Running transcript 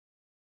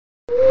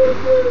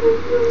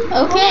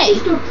Okay.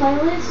 Let's do a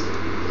playlist.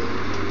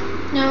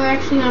 No, we're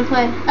actually gonna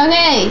play.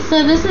 Okay,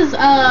 so this is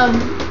a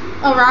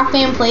Rock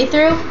Band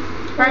playthrough.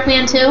 Rock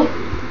Band 2.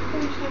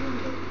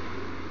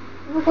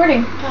 I'm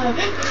recording.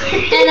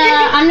 And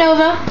I'm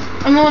Nova.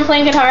 I'm the one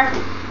playing guitar.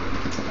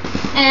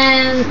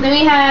 And then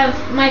we have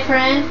my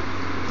friend,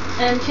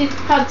 and she's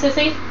called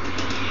Sissy.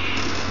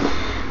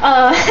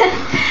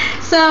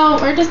 So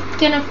we're just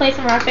gonna play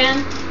some Rock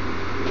Band.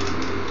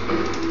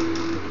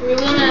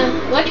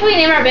 What can we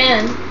name our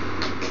band?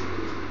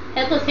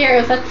 Headless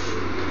Heroes. That's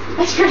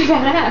pretty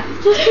badass.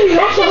 That's pretty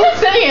awesome. Just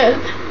saying it.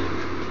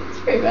 It's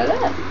pretty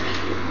badass.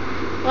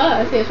 Wow,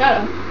 I see a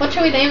shadow. What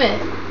should we name it?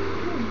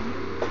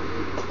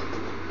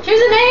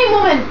 Choose a name,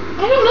 woman.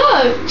 I don't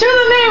know. Choose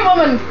a name,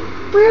 woman.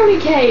 Brownie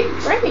cake.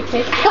 Brownie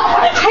cake. I don't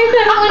want to type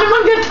that out on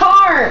my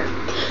guitar.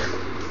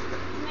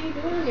 Can I do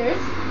it on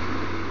yours?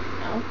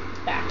 No.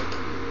 Back.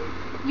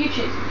 You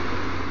choose.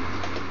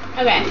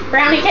 Okay.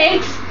 Brownie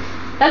cakes.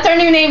 That's our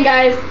new name,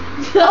 guys.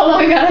 Oh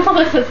my god, I thought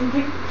I said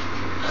something.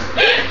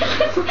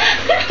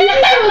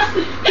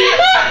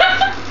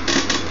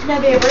 Now,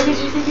 babe, where did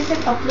you say you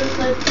said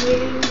upliftless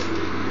wings?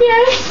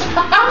 Yes.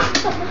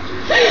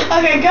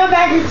 Okay, go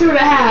back and see what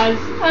it has.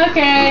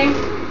 Okay.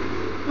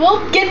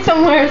 We'll get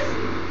somewhere.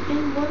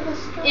 And what was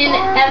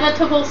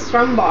Inevitable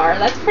strum bar.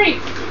 That's pretty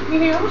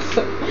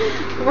awesome.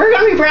 We're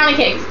gonna be brownie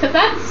cakes, cause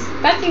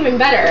that's even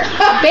better.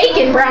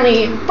 Bacon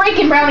brownie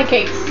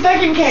cakes.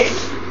 Bacon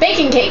cakes.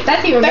 Bacon cake.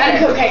 That's even better.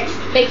 Bacon cupcakes.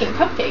 Bacon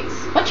cupcakes.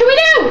 What should we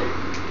do?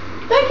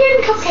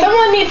 Bacon cupcakes.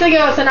 Someone needs to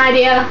give us an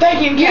idea.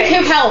 Bacon cakes.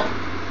 YouTube help.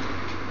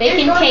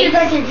 Bacon It's cakes.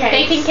 bacon cakes.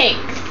 Bacon cakes.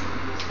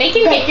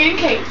 Bacon cakes. Bacon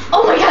cakes.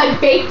 Oh my god,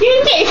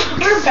 bacon cakes.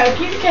 Or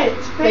bacon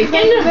cakes.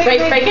 Bacon and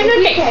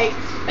cakes.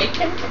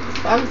 Bacon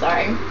cakes. I'm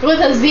sorry. With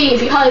a Z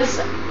because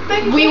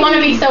Bacon we want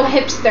to be cakeys. so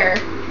hipster.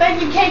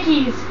 Bacon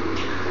cakeys.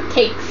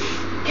 Cakes.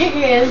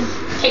 Cakes.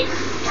 Cakes.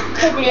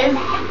 Cookies.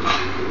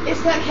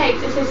 It's not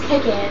cakes, it says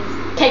cakes.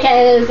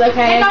 Cakes,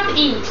 okay. Not to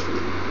eat.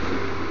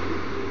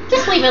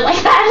 Just leave it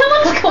like that. It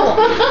looks cool.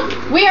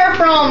 We are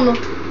from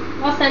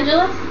Los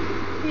Angeles.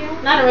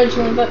 Yeah. Not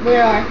originally, but we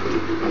are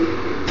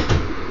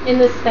in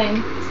this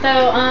thing.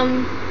 So,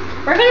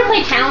 we're gonna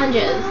play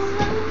challenges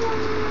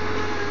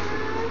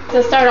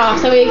to start off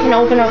so we can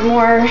open up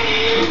more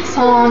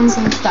songs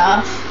and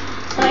stuff.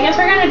 So I guess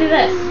we're gonna do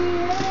this.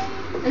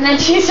 And then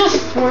she's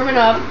just warming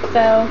up,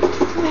 so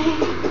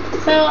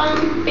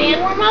band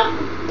warm up.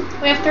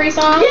 We have 3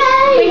 songs.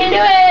 Yay! We can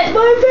do it.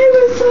 My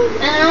favorite song.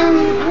 And I'm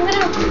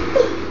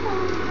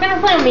gonna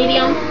play on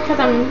medium because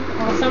I'm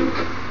awesome.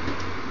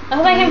 I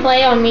hope I can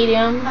play on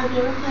medium. I've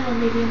never played on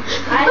medium.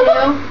 I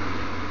do.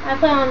 I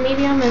play on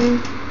medium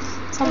and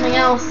something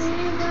else.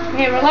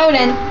 Okay, we're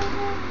loading.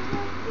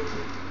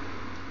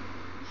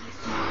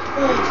 I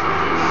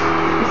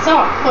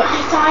saw a foot. I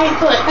saw a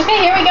foot. Okay,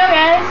 here we go,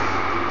 guys.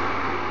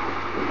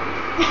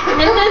 And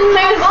then That's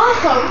there's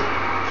awesome.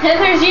 then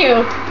there's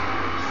you.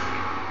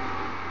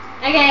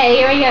 Okay,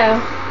 here we go.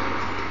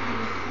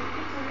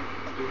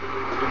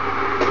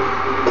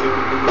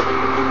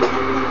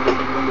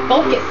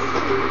 Focus.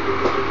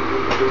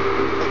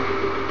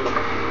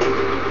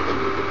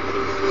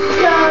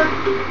 Go,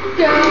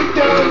 go,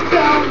 go,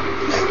 go.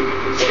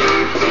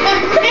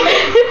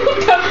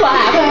 Go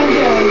clap. Go, go,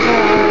 go.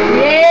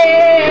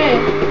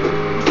 Yeah.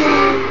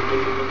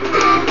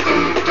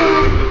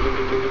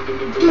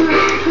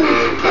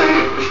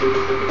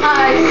 I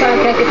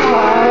suck at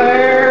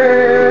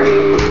guitar.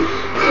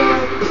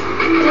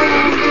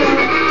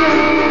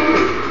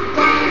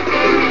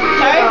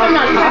 Sorry if I'm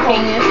not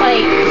talking. It's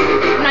like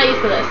I'm not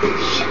used to this.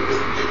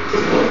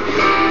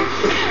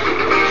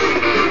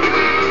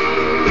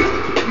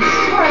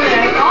 Harder than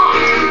I thought.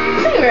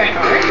 It's not very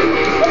hard.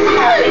 This is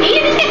an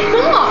easy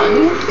song.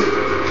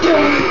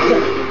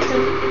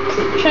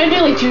 Should I do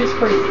like Judas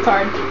Priest? It's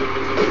hard.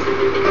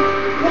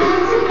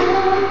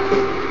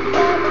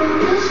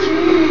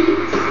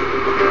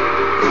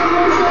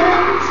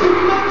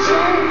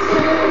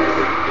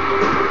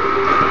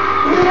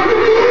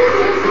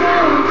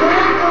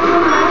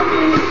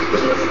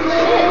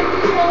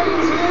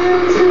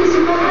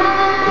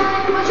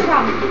 What's your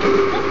problem?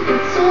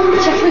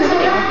 Check the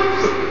video.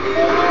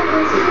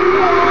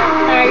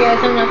 Sorry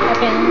guys, I'm not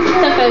fucking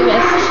so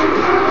focused.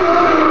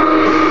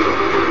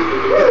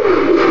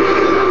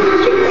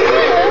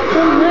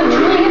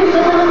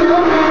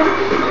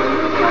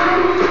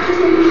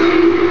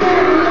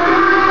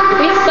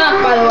 We suck,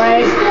 by the way.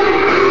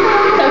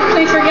 So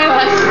please forgive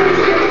us.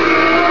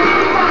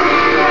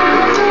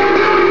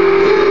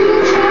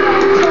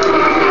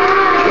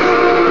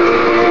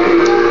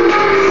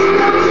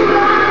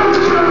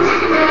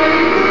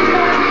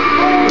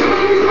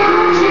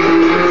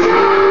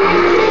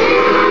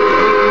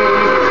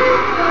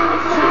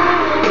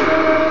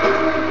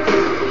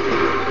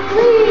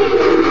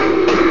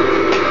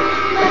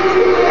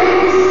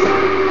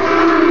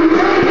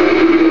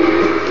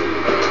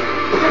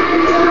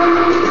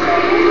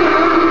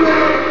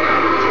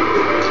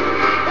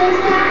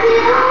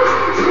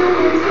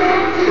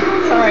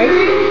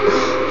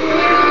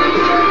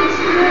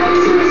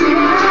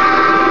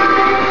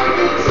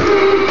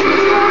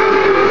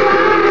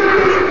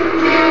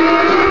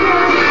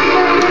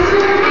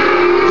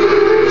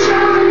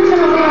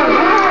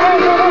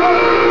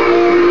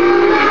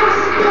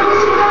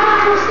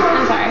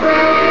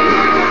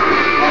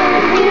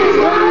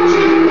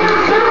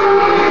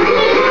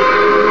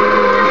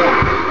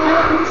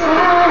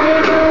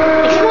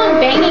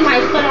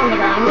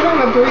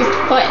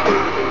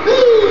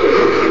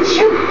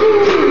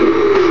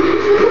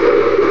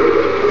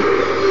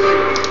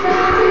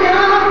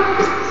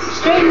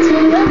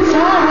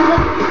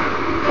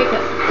 Take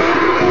this.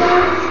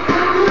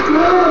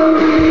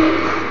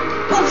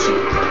 Oh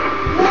shoot.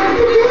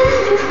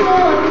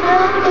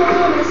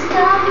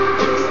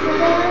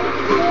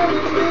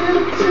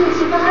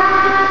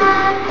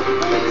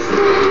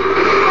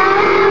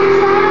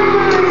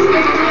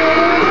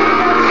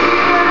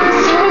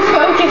 So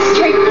focused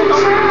right now.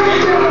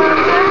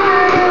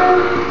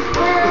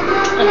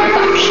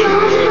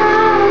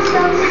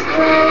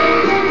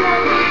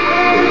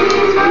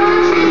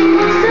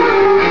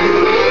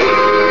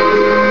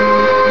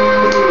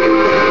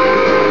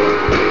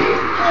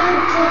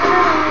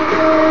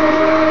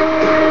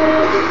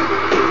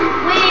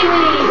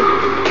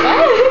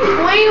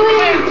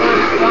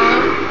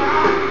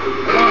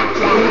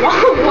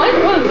 What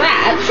was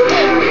that?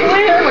 Oh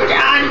my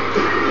god.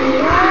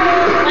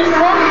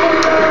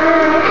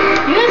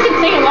 You guys can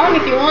sing along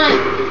if you want.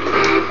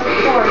 Of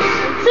course.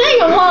 Sing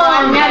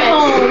along at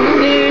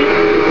home, dude.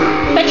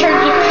 That church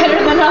is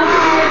better than us.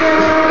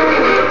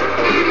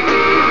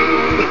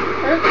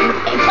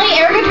 Play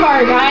air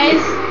guitar,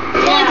 guys.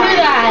 Don't do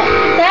that.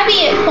 That'd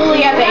be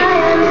totally epic.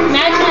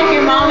 Imagine if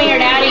your mommy or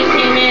daddy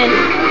came in,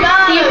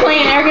 see you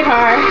playing air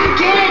guitar.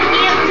 Get an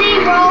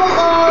empty roll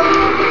of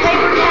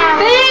paper towels.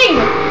 Sing!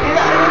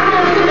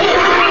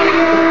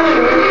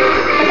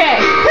 Okay.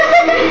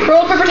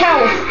 Roll paper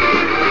towels.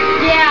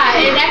 Yeah,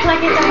 it acts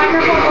like it's a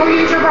microphone, or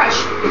use your brush.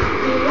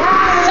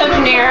 So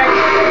generic.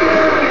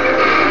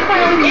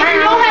 If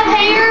you don't have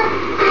hair,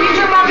 use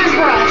your mama's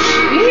brush.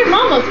 Use your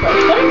mama's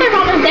brush. What if their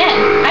mama's dead?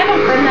 I have a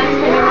friend that's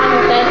when your mom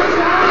was dead.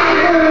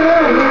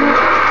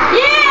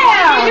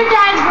 Yeah! Use your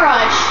dad's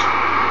brush.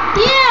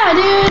 Yeah,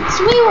 dudes.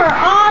 We were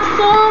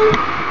awesome.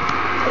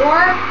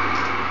 Or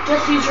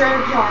just use your air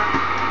guitar.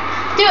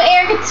 Do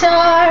air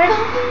guitar.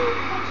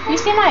 You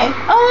see my...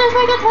 Oh, there's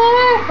my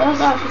guitar. Oh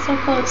gosh, it's so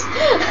close.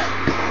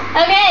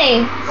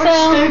 Okay, We're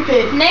so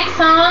stupid. next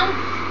song.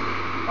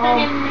 Oh.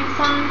 Okay, next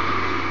song.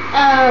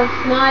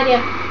 No idea.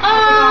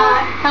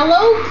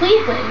 Hello,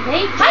 Cleveland.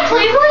 Hey, Hi,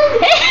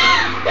 Cleveland.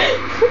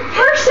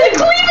 Person,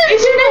 Cleveland.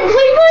 Is your name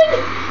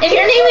Cleveland?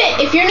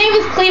 If your name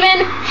is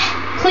Cleveland,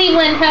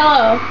 Cleveland,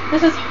 hello.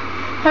 This is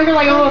Hunger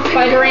Like a Wolf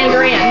by Duran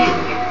Duran.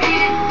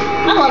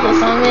 I love this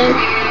song, man.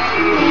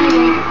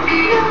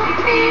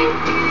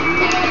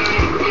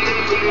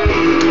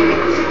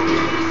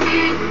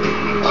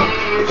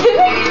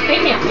 They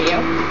can't see you.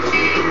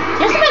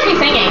 You're supposed to be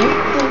singing.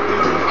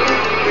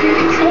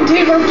 Oh,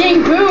 dude, we're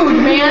getting booed,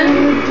 man.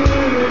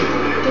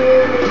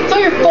 It's all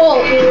your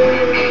fault.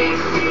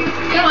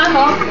 Not my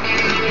fault.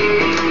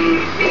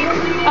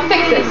 I'll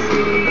fix this.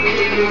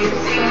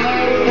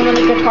 I'm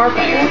the guitar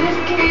player.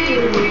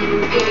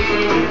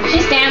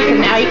 She's dancing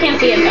now. You can't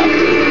see it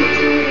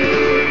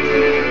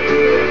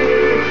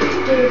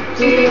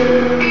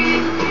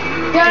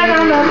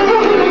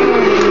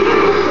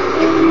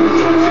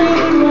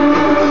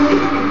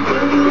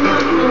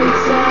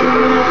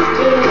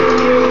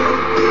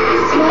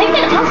Make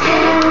it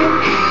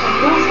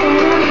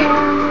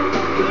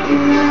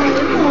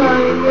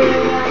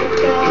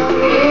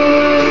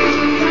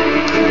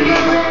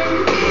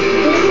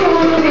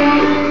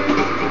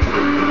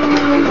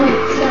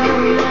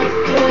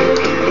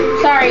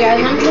Sorry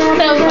guys, I'm so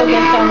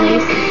focused on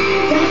these.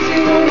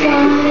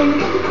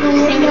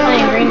 Seem to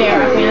playing Green Day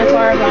with me, that's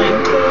horrifying.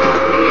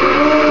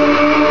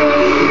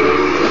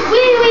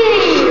 Wee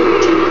wee!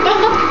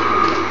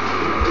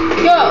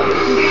 Go!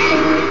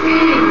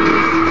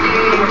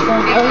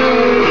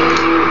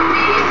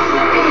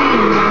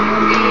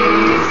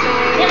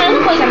 Yeah, I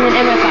look like I'm in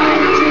MSI.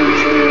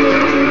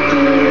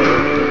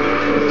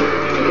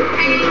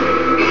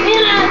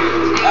 Yeah,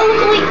 I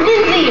look like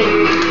Lindsay.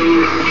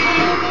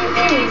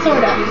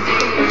 Sorta.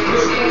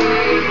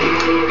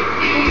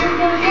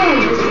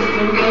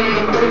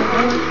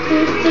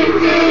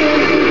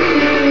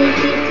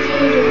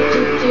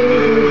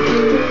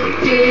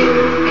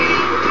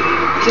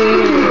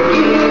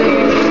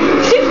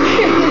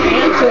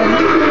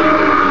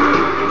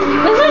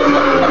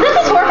 This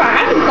is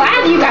horrifying. I'm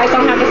glad you guys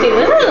don't have to see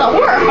this. This is a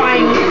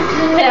horrifying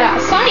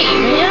sight,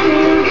 man.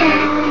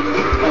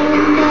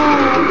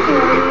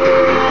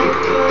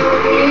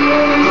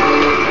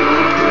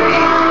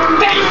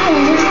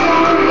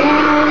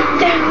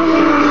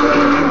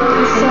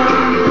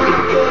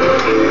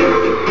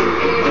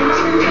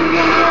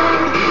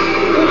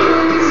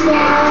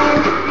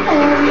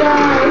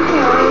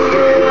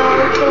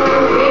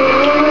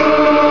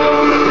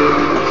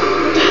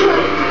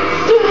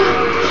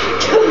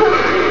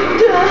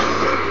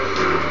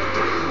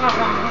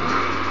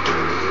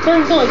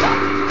 Feeling silly though.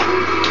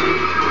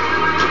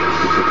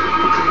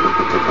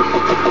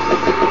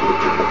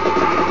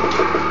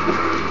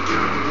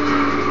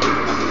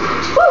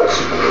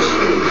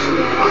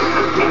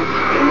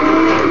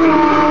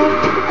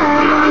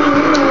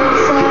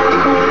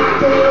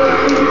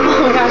 Oh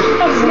my gosh,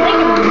 I was like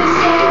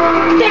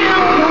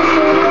down.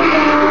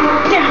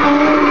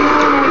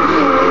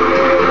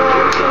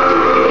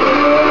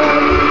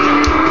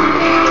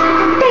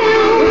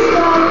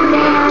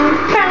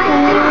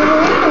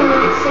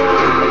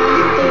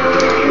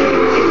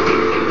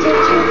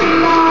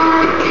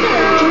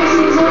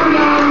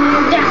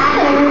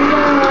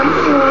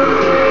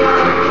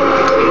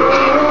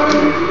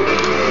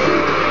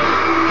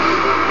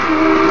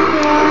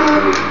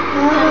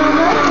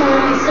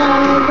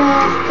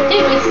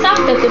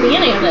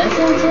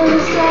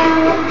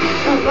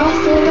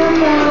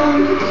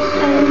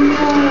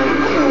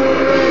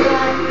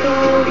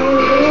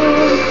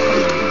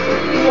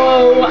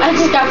 Whoa, I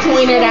just got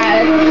pointed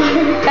at.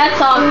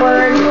 That's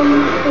awkward.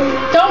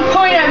 Don't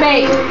point at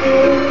me.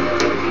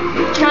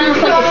 I'm trying to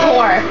play the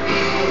floor.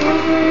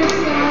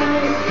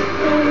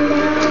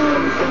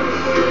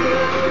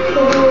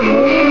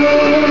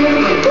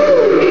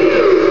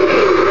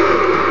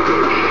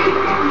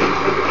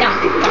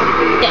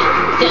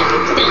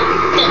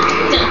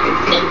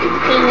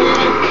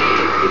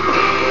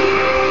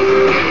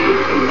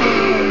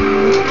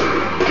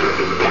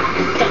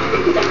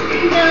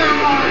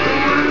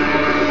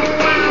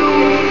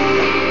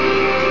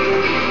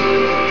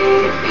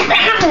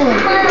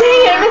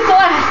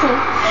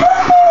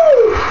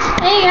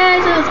 Hey guys,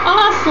 it was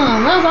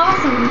awesome. That was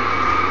awesome.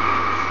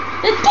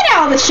 Get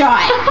out of the shot.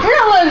 We're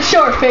not allowed to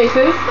show our faces.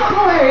 That's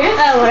hilarious.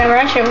 Oh, whatever.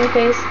 I show my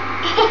face.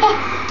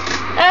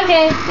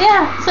 Okay.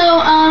 Yeah. So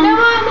No,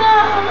 my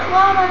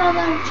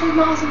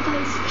awesome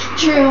face.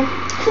 True.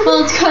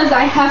 Well, it's because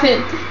I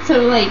haven't.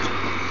 So like,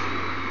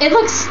 it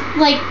looks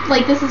like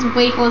this is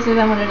way closer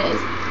than what it is.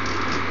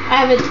 I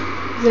haven't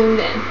zoomed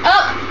in.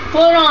 Oh,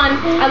 float on.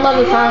 I love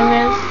the song,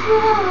 man.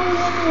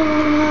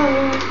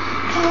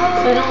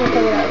 So I don't want to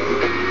cover it up.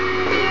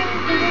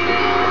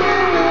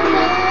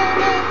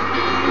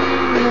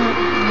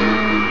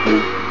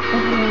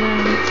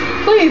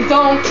 Please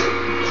don't.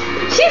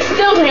 She's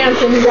still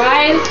dancing, you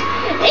guys.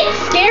 It's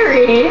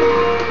scary.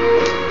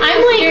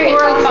 I'm like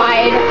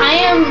horrified. I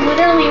am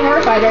literally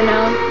horrified right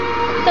now.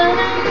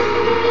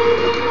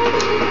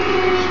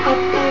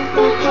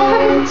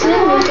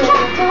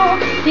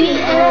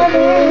 The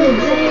other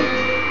day.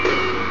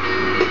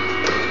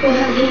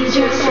 Well, he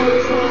just I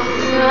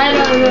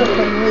don't know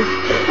the words.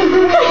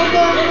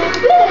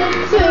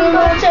 Too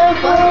much of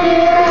what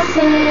did I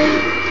say?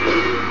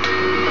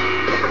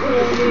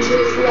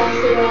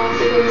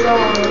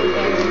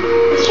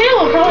 This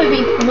channel will probably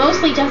be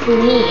mostly just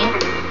me.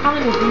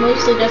 Probably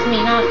mostly just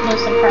me, not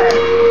most of her.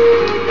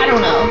 I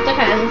don't know.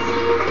 Depends.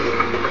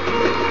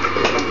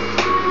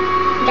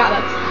 Got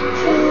it.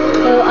 So,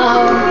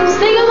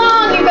 sing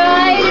along, you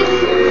guys!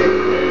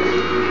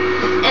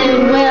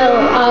 And we'll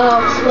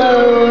all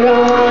float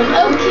on,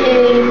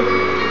 okay.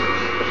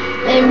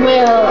 And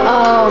we'll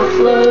all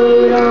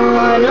float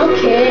on,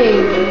 okay.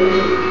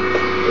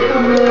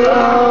 And we'll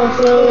all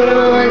float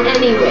on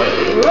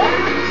anyway. What?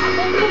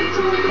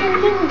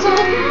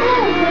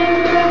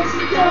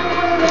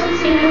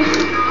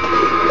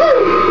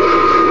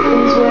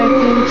 Who's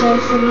working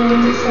just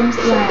in some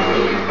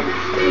slide?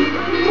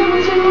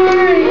 Don't you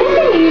worry,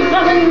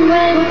 even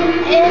when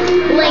it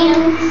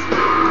lands.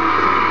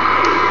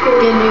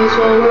 Good news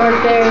will work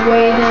their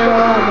way down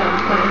all the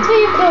points. We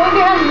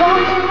forgot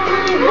volume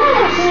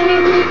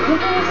the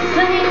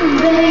same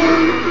thing.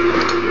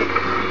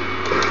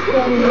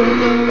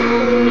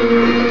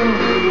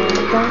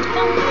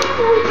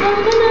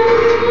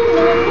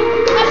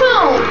 My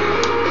phone!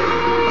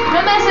 A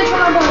message from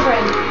my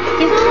boyfriend.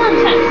 He's on one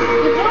time.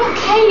 I don't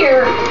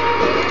care.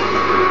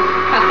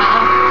 Haha.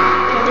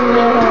 And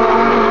we'll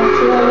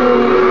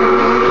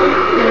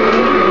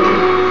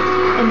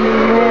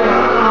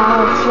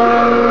all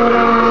float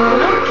on.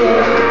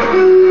 Okay.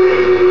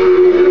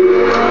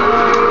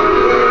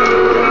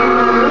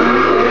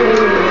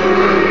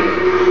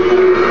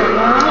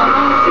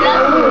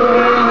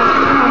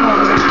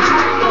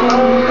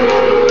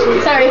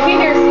 Sorry, if you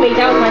hear squeak,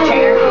 that was my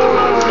chair.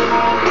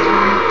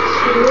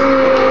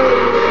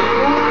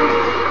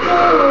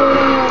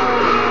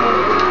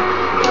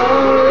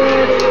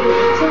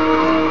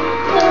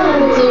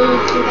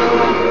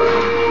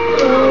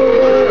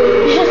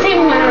 You should say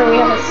whenever we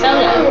have a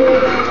soda.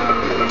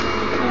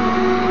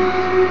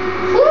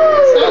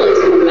 Soda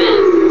looks the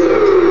best.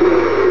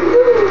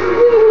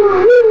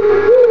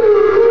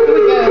 Here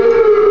we go.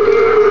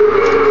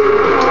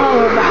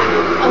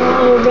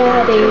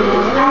 Already,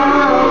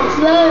 I'll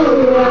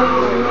float on.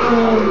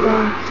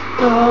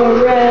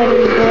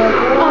 Already,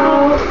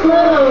 I'll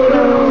float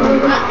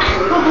on.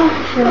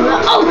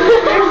 Oh!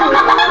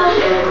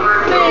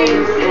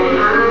 Thanks.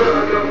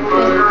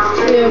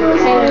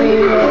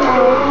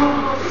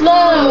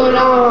 Float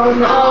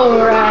on,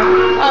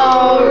 alright.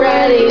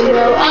 Already,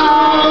 we'll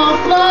all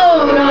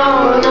float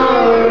on,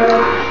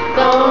 alright.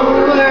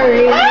 Don't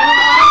worry. And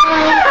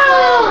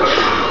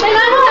I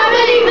don't have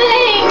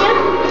anything.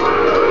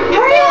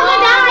 Hurry up, I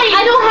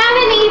don't have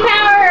any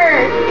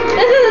power.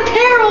 This is a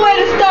terrible way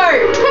to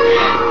start.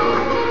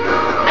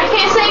 I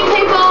can't sing,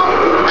 people.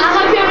 I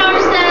hope you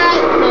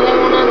understand. No, they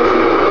won't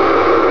understand.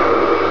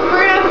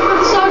 We're gonna put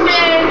the song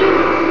in.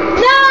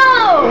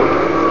 No!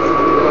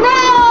 No!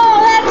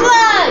 That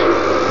sucks!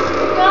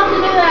 We'll have to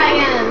do that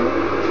again.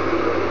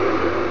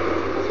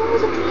 Which one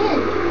was at the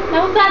end?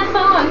 That was that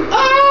song.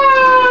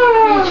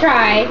 Oh!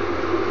 Try.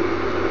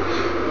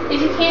 If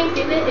you can't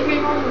get it, if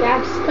you're going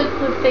bad, just put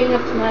the thing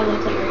up to my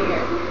lips like right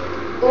here.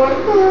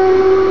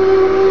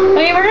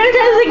 Okay, we're gonna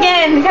try this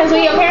again because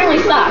we apparently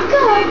suck.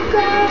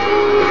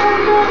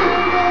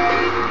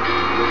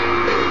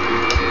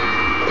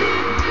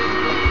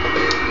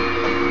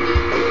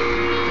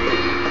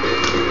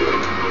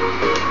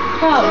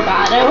 Oh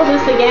God, I will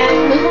this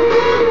again.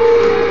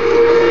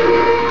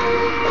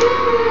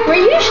 We're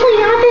usually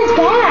not this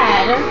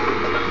bad.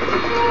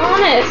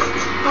 Honest.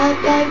 I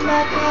beg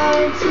my car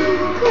to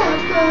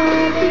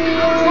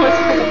Someone's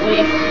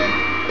probably.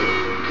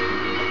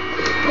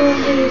 Well,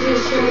 he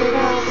just showed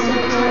off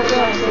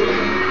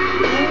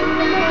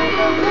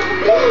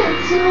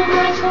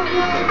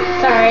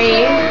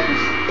Sorry.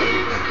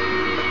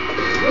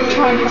 I'm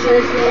trying to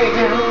focus right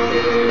now.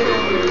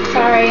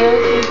 Sorry, it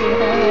was a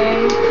beautiful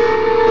thing.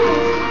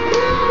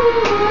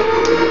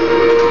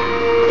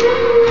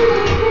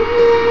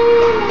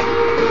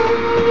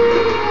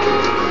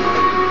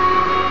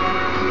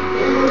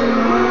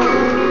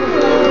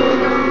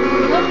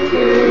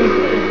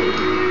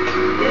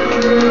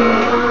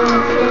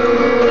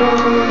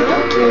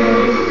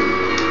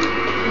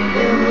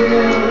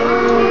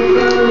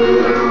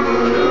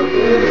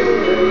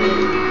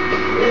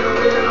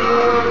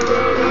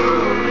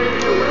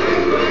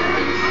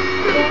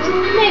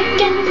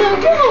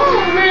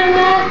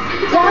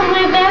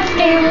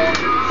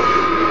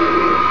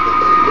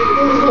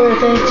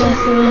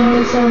 Just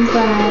learn some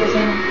vibes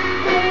and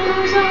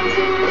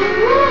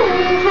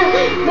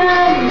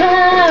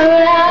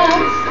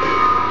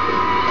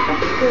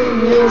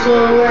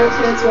usual works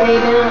its way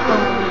down.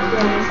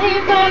 See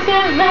back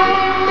about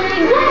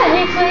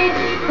exactly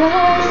the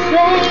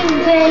same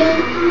thing.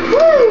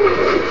 Woo!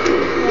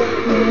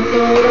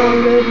 Float on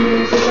good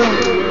music on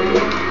the way.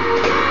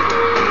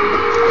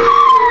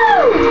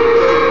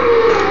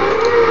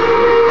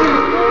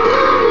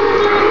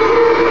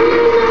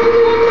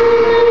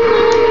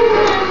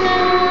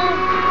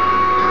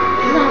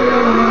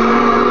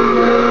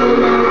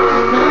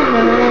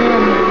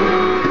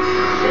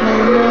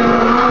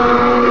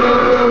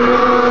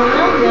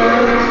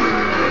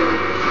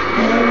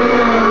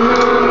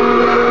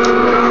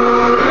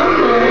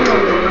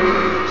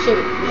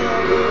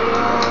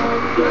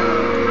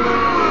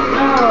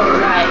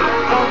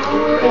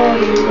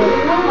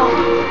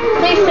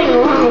 Please sing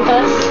along with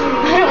us.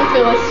 I don't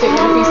feel as stupid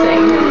if you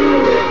sing.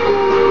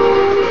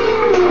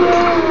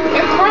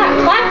 Here,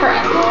 clap for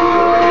us.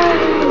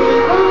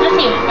 That's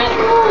even better.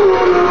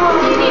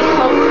 Do you need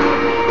help?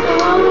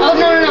 Oh,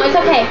 no, it's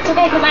okay. It's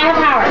okay, because I have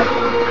power.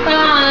 Come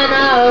on,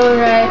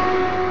 alright.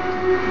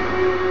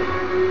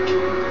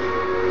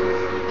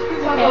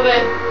 Okay.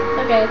 It's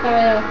okay, it's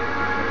alright.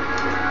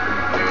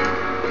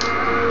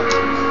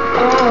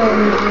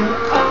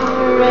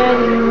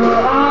 Already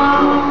we're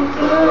all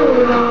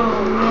float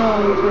on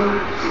over.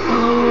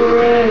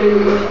 Already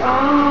we're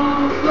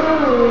all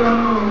float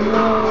on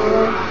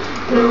over.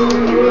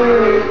 Don't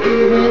worry,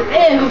 even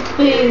if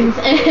things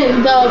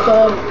end up a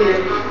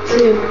bit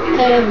too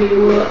heavy,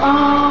 we'll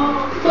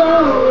all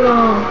float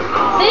on.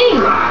 Sing!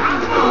 I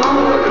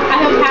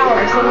have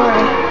power, so don't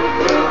worry.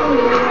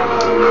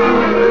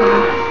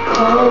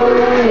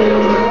 Already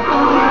we're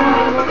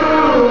all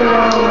float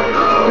on over.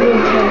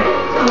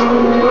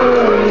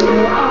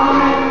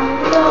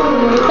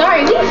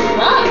 Sorry, we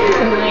suck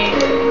tonight.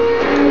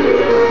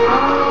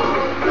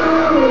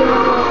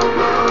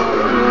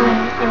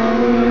 I'm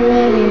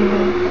ready.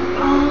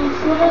 I'll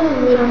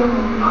float on.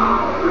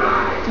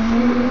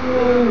 Don't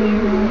worry.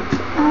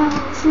 I'll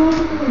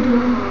float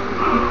on.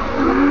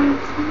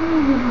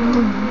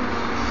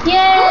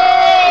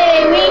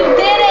 Yay! We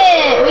did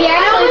it! We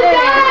actually did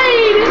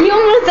it! You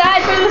almost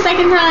died for the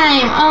second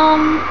time.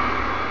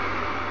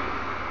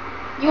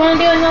 You want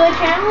to do another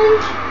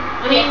challenge?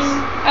 Yes.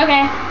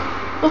 Okay.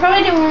 We'll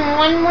probably do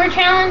one more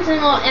challenge and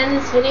we'll end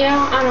this video.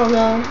 I don't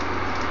know.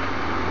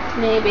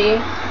 Maybe.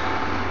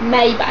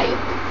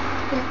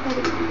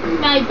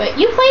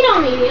 You played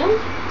on medium.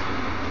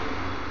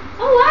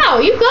 Oh wow,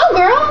 you go,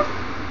 girl.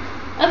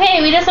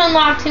 Okay, we just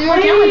unlocked 2 more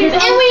challenges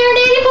and we earned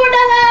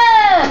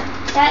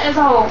 $84. That is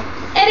all.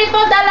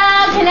 $84.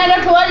 Canada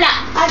Toilet.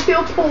 I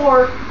feel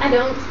poor. I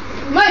don't.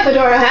 My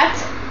fedora hat.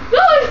 No,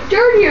 it's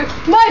dirty.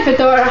 My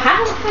fedora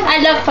hat. I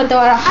love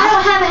fedora I hat.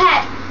 don't have a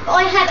hat. The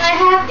only hat I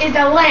have is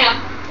a lamp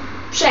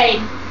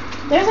shade.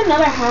 There's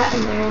another hat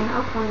in there.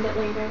 I'll find it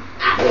later.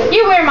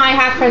 You wear my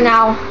hat for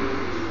now.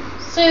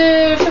 So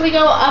should we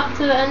go up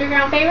to the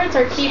underground favorites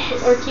or keep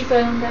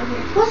them down here?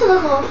 What's the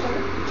local?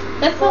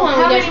 That's the one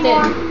we just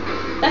did.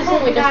 That's the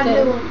one we just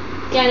did. One.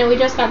 Yeah, no, we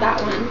just got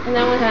that one, and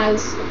that one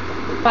has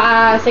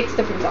 6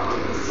 different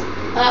songs.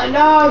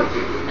 No.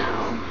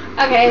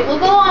 Okay, we'll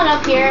go on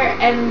up here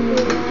and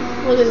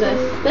we'll do this.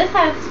 This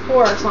has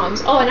 4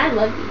 songs. Oh, and I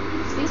love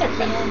these. These are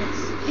fun.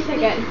 These are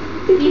good.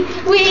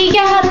 We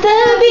got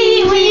the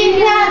beat. We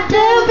got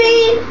the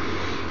beat.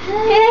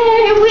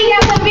 Hey, we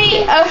got the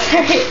beat. Oh,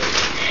 sorry.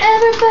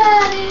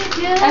 Everybody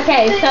just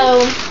Okay,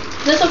 so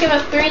this will give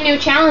us 3 new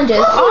challenges.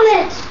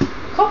 Cocolette.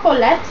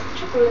 Cocolette.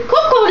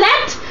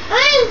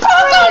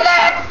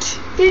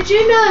 Did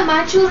you know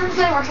my children's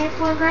name are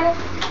Hansel and Gretel?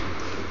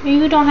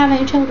 You don't have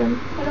any children.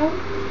 I don't.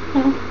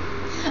 No.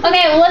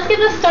 Okay, well let's get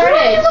this started.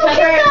 Little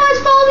kids always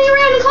follow me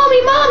around and call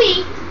me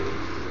mommy.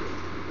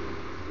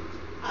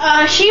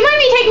 She might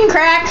be taking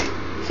crack.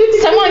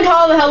 Someone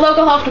call the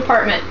local health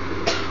department.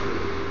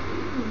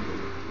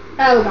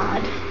 Oh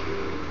God.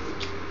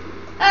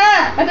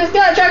 I just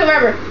got a chocolate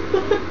forever.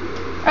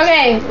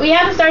 Okay, we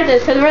have to start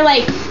this because we're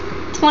like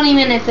 20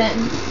 minutes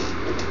in.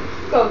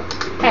 Go.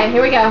 Okay,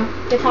 here we go.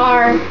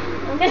 Guitar.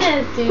 I'm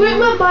gonna do. Wait,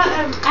 my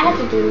button. I have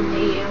to do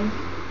medium.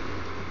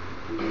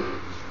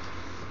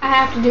 I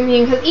have to do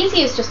medium because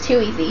easy is just too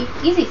easy.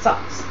 Easy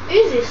sucks.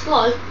 Easy,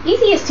 slow.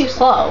 Easy is too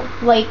slow.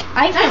 Like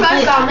I can't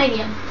play that.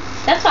 medium.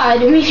 That's why I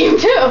do medium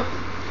too.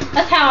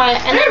 That's how I.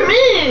 And They're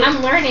mean.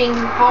 I'm learning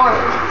hard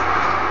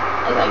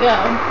as I go.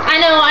 I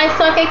know I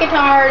suck at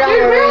guitar. Don't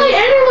There's worry. barely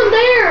anyone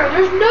there.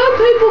 There's no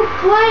people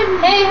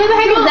playing. Hey, who the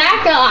heck is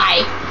that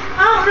guy?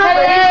 I don't know,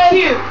 but Hello.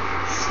 he's cute.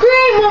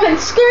 Scream, woman,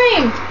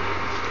 scream!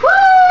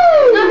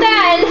 Woo! Not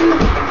bad.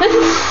 This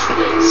is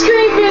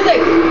scream music.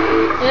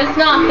 It's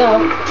not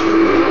though.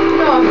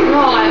 No, it's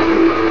not.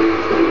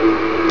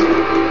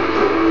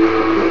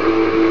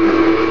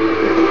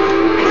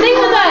 Sing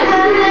with us.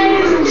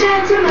 Ladies and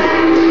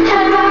gentlemen,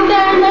 hello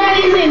there,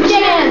 Ladies and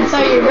gents,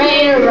 are you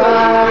ready to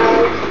rock?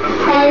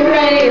 Are you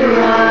ready to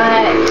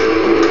rock?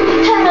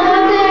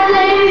 Hello there,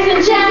 ladies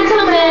and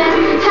gentlemen.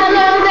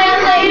 Hello there,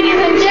 ladies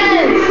and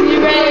gents. You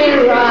ready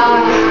to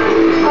rock?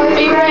 Are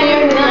you ready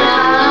or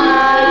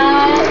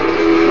not?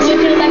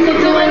 Would you like to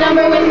do a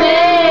number with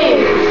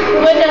me?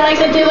 Would you like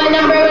to do a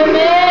number with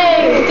me?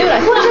 Dude, I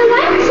suck. Would you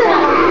like to?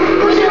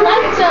 Would you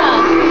like to?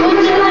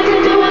 Would you like to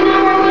do a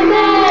number with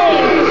me?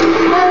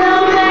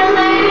 Hello there,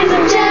 ladies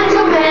and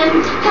gentlemen.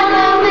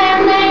 Hello there,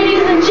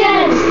 ladies and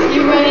gents.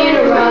 You ready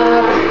to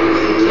rock?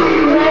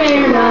 Ready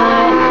or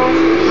not?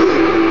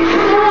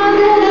 Hello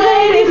there,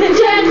 ladies and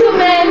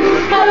gentlemen.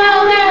 Hello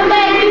there,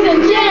 ladies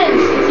and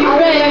gents. You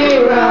ready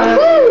to rock?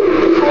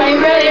 Woo! Are you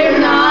ready or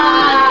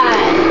not?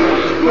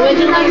 Would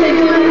you like to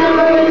do a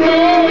number with me?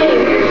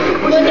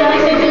 Would you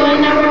like to do a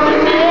number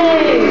with me?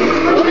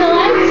 Would you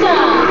like to?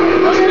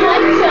 Would you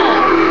like to?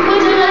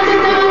 Would you like to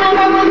do a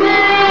number with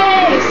me?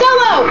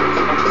 Solo!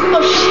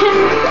 Oh shit.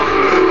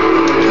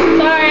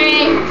 Sorry.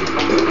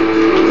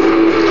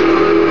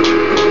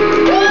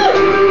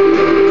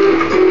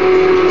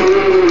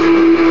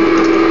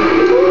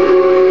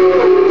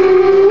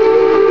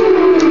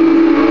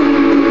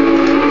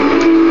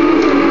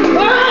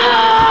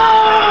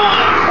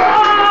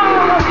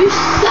 You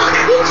suck!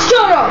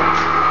 Shut up!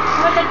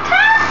 With the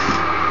top.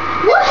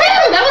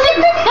 Woohoo! That was a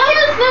quick.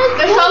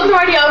 The song's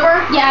already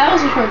over. Yeah, that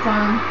was a short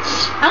song.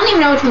 I don't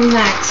even know which one's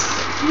next.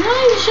 No,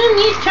 you shouldn't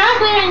eat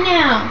chocolate right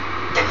now.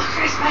 Double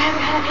crisp. I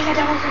haven't had a peanut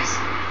double crisp.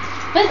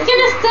 Let's get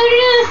us started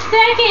in a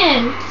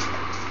second.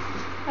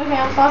 Okay,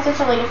 I'll pause it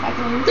for like a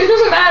second. It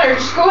doesn't matter.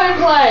 Just go ahead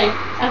and play.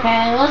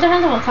 Okay, well it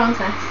depends on what song's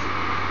next.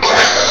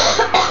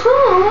 It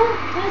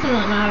doesn't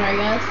really matter, I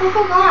guess. I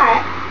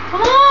forgot.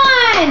 Come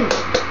on!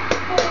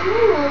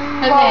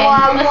 Okay,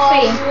 let's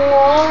see.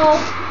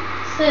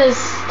 This is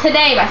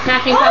Today by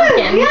Smashing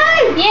Pumpkins.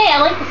 Yay! Yay, I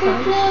like the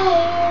song.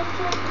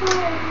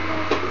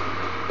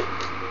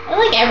 I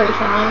like every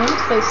song. I'm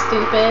so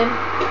stupid.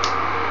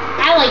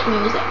 I like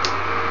music.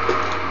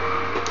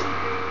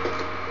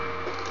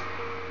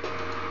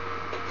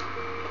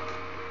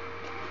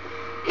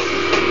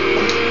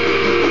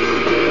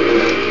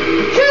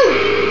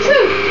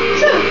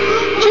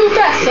 Chew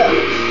faster.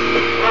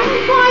 I'm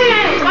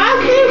playing. I'm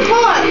being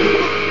put.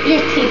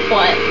 Your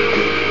teapot.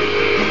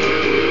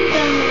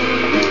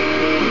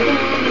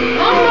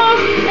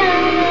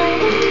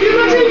 You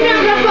must be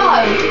down the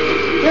phone.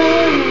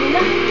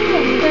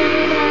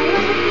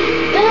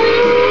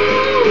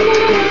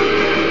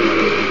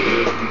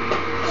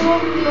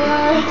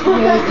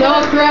 You're so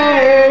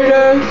great.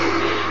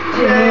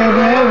 You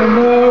never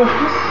know.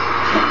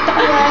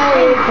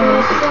 Wait for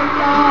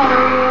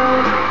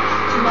tomorrow.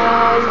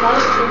 Tomorrow's not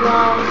too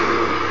long.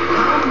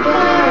 I'm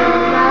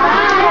burning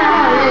my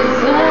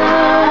eyes up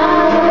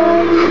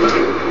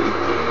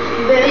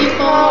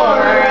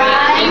before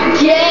I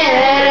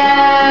get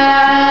up.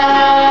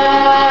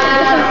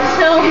 This is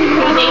so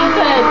meaning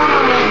because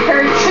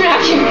her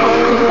Smashing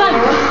Pumpkins. I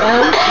love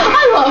them.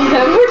 I love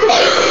them. We're just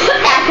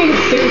acting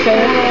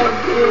stupid.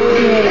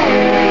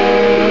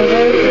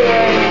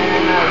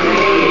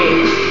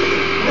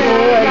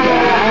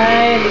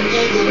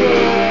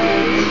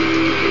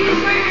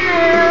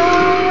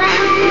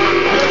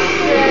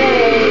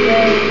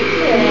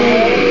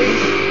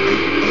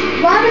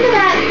 What happened to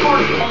that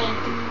part?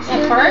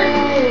 That part?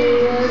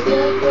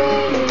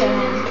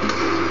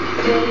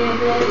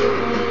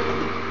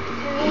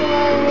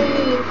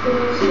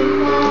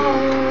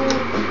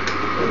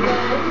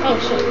 Oh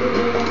shit.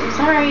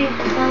 Sorry.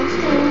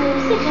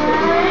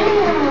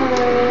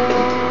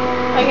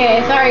 Okay,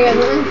 sorry guys.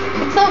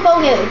 It's so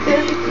focused.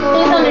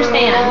 Please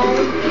understand.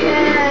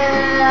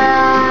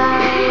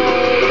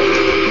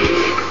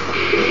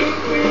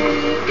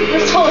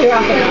 We're totally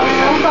rocking out.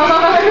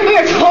 We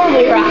are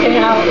totally rocking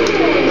out.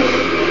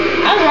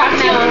 I was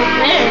rocking out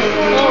there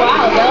a little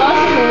while ago. I was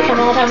listening to some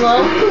All Time Low.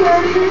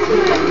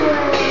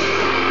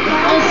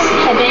 I was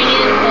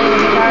headbanging, playing the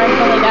guitar,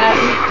 stuff like that.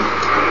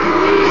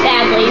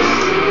 Badly.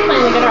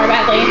 Playing the guitar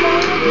badly.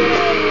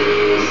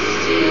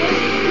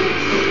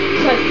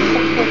 Like,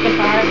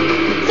 guitar.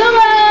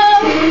 Solo!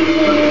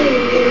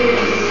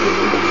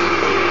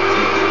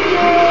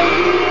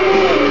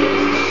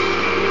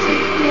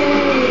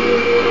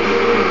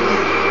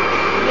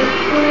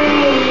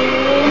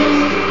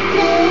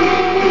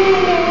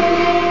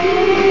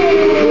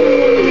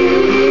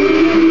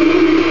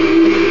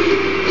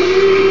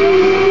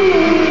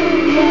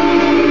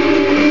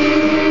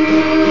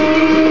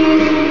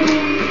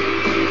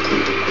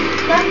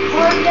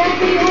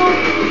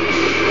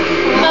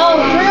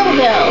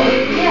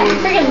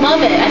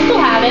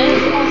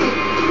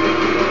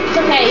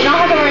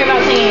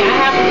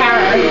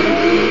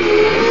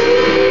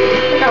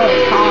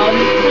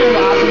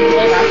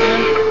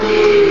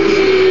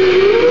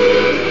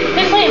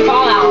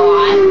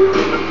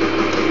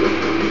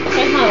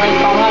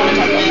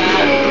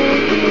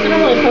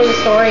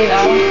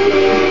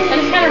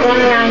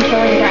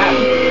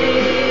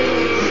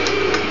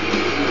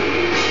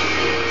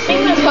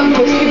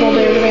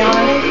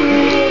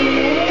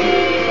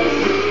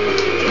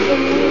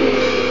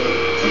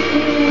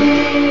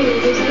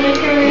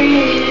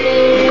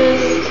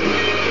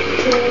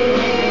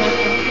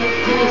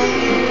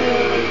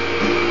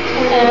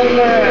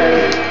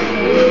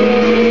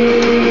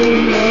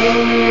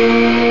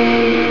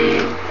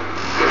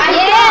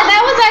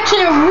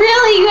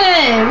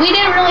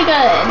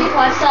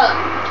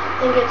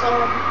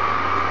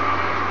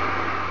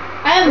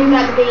 We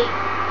Got the Beat.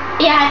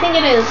 Yeah, I think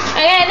it is.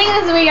 Okay, I think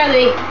this is We Got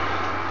the Beat.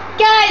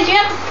 Guys, you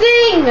have to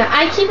sing.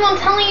 I keep on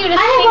telling you to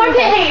I sing. have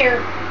armpit hair.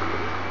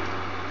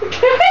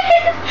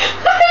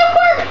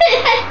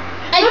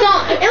 I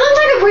don't. It looks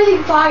like I'm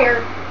breathing fire.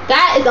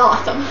 That is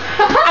awesome.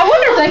 I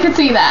wonder if they could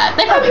see that.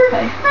 They probably could.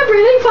 I'm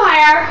breathing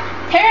fire.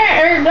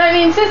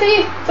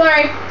 Sissy.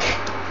 Sorry.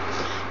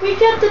 We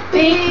got the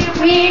beat.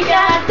 We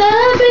got the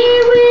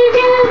beat. We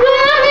got the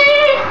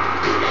beat.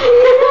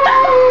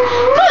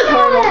 That was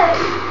horrible.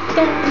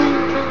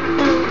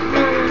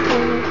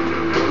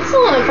 This is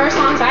one of the first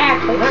songs I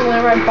actually learned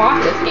whenever I bought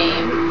this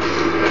game.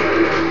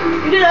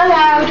 You didn't know that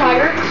I have a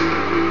tiger?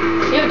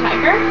 You have a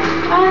tiger?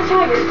 I have a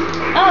tiger.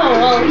 Oh,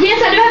 well. Yes,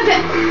 I do have a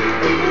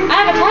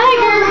I have a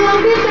tiger.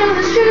 Walking down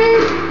the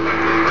street.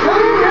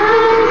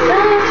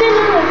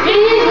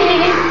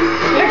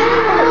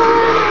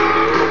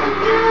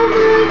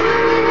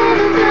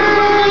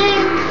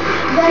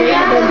 They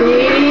got the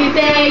beat,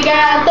 they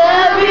got the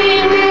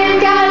beat, they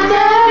got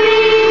the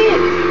beat.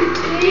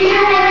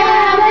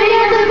 Yeah, they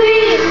got the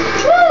beat.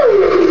 Woo!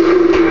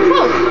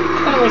 Oh,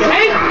 sounds like a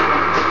height.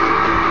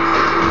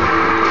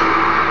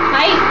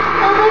 Height?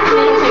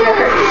 Middle finger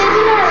hurts.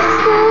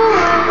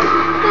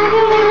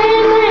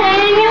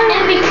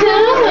 And be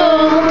cool.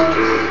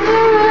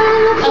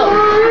 Oh.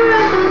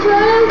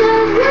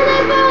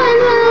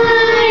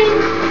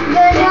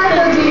 They got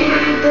the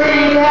beat,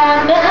 they got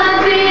the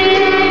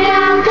beat,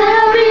 got the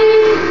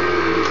beat.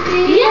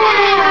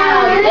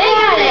 Yeah, they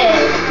got it.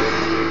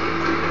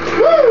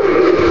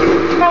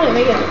 Woo! Probably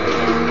make it again.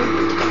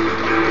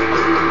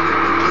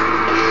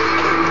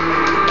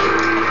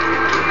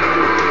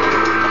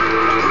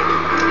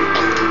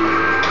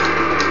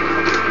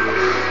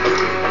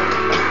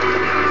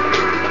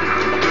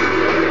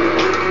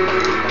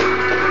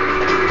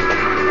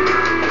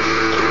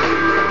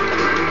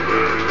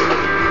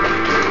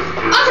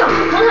 Awesome,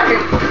 100.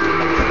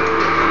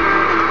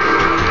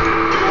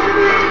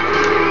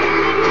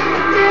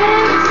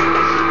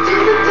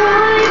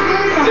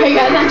 Sorry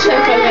guys, I'm so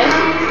focused.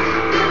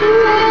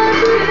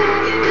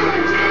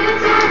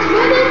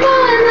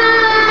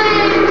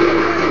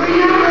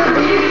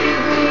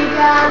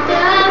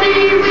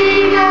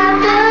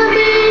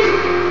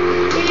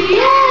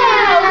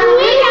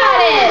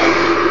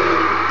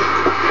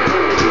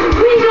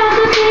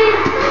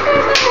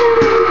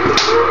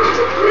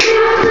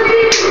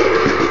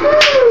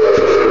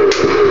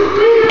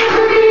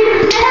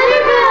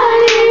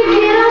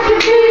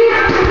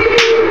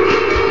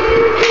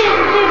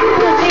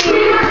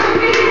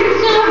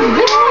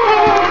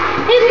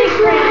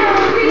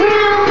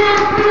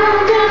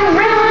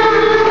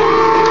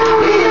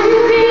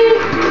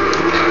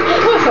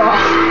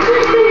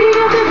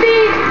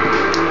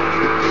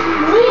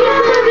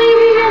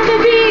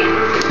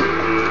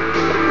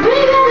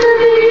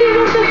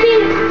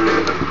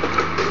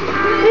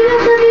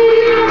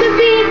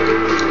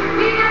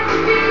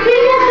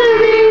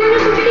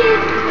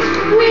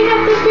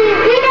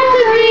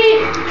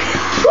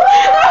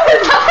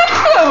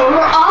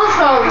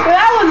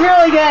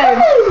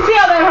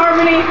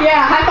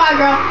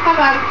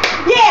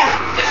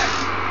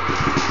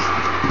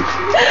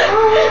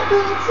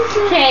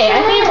 Okay,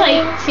 I think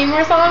like 2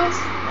 more songs.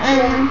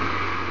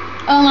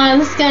 Oh no,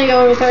 this is gonna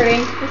go over 30.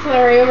 This is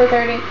already over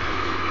 30.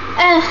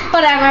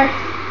 Whatever.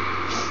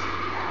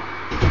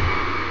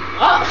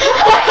 Oh,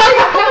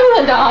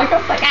 the dog. I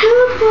was like, ah.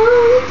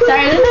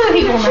 Sorry, there's other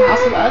people in the house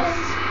with us.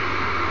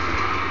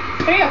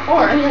 3 or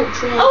 4.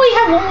 Oh, we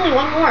have only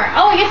 1 more.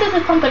 Oh, I guess this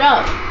is Pump It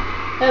Up.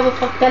 Elvis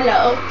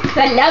Costello.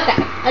 Cause I love that.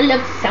 I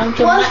love the sound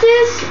so much. What's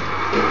this?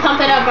 Pump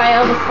It Up by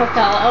Elvis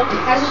Costello.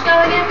 How's this go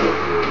again?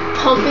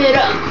 Pump it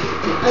up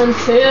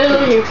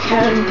until you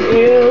can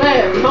feel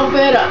it. Pump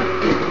it up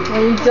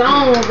when you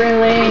don't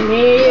really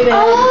need it.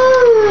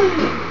 Oh!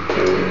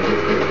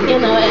 You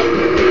know it.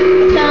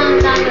 Dun,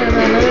 dun, dun,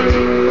 dun, dun.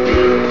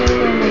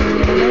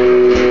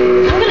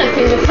 I'm gonna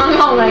sing this song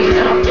all night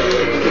now.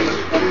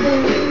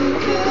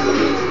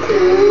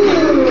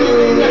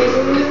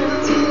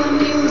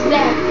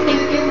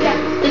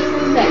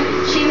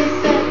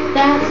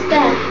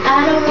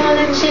 I don't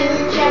wanna chit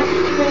chat.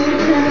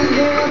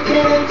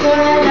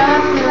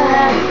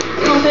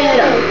 Pump it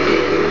up.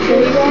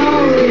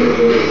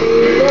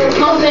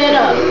 Pump it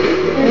up.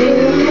 And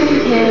you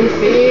can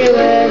feel it.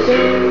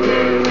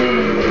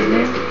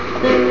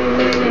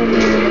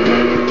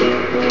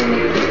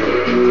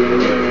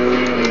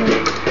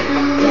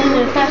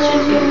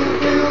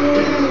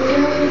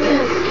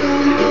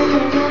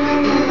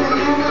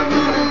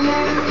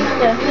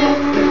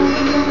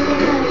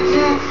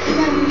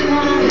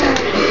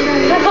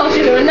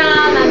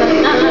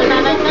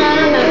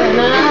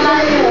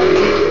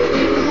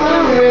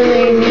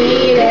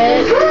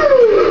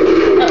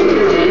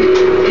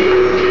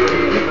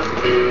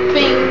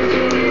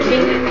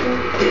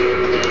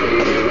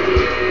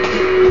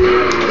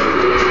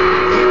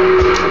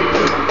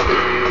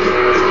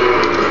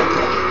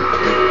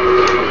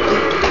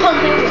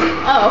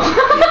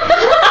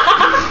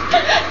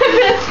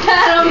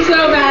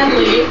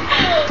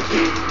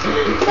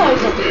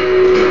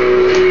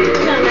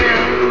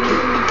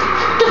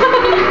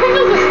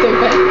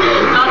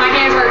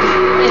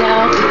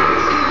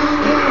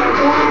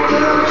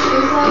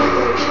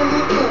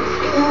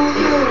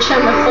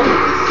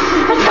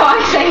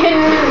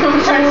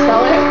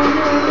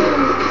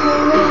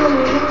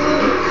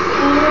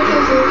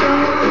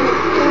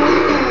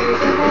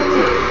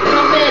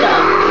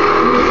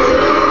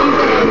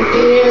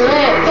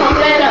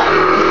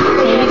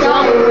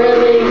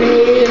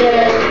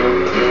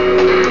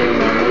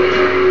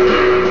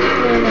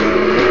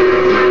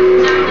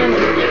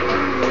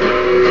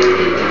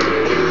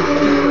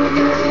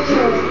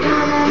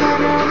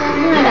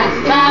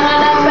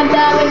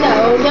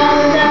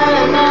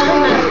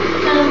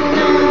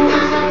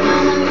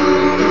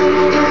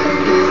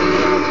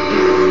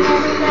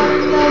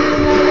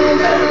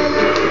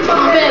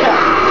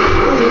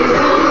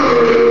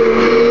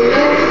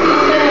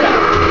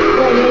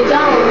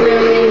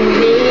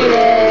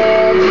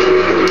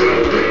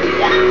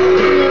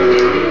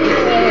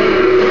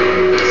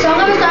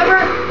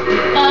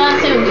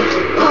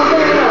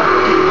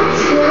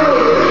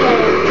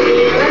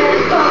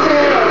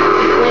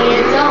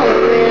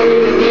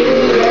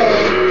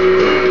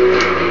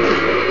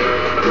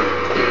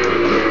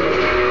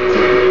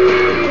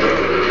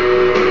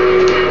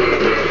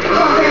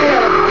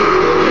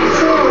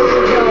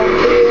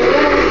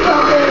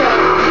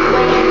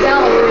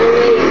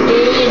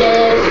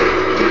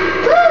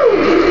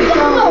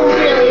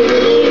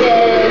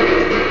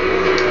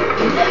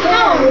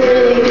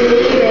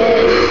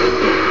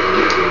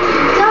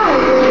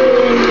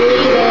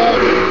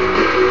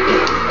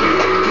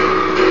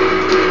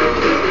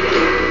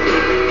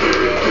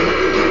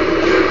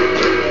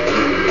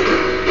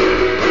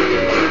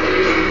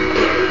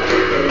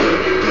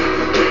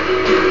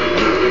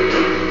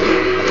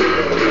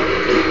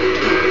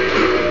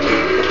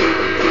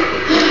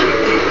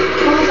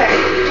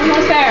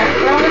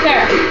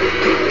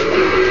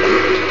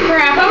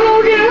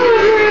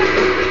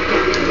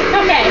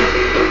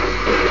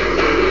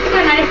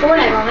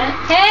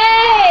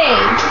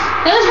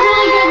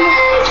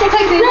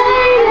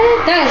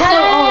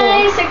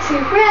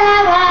 sexy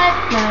rabbi.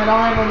 No,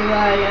 don't ever do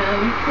that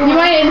again. You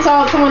might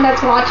insult someone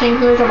that's watching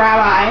who is a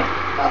rabbi.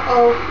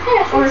 Uh-oh.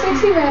 Yes, Or-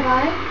 sexy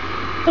rabbi.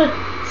 But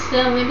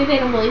still, maybe they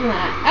don't believe in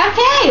that.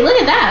 Okay, look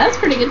at that. That's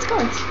pretty good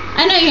scores.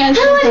 I know you guys.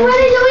 What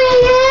are you doing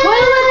again?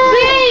 What let's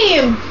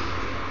see?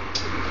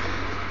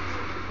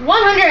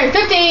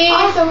 150.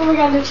 Awesome. Oh my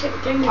god, no chip.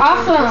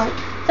 Awesome.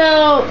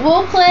 So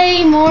we'll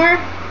play more.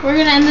 We're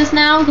gonna end this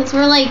now because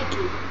we're like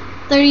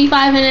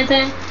 35 minutes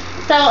in.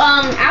 So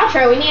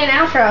outro. We need an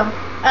outro.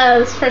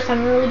 This is the first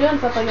time we're really doing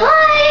stuff like that.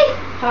 Hi.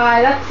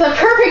 Hi. That's the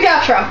perfect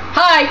outro.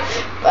 Hi.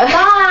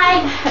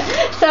 Bye.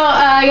 So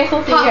I guess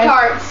we'll see you guys.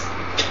 Pop-Tarts.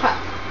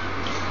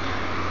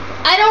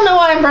 I don't know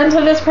why I'm friends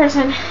with this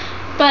person,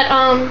 but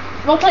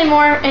we'll play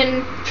more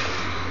and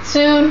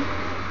soon.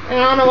 And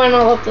I don't know when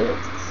I'll upload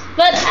this.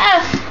 But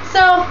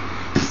so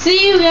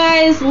see you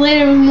guys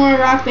later with more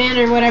Rock Band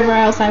or whatever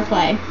else I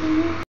play.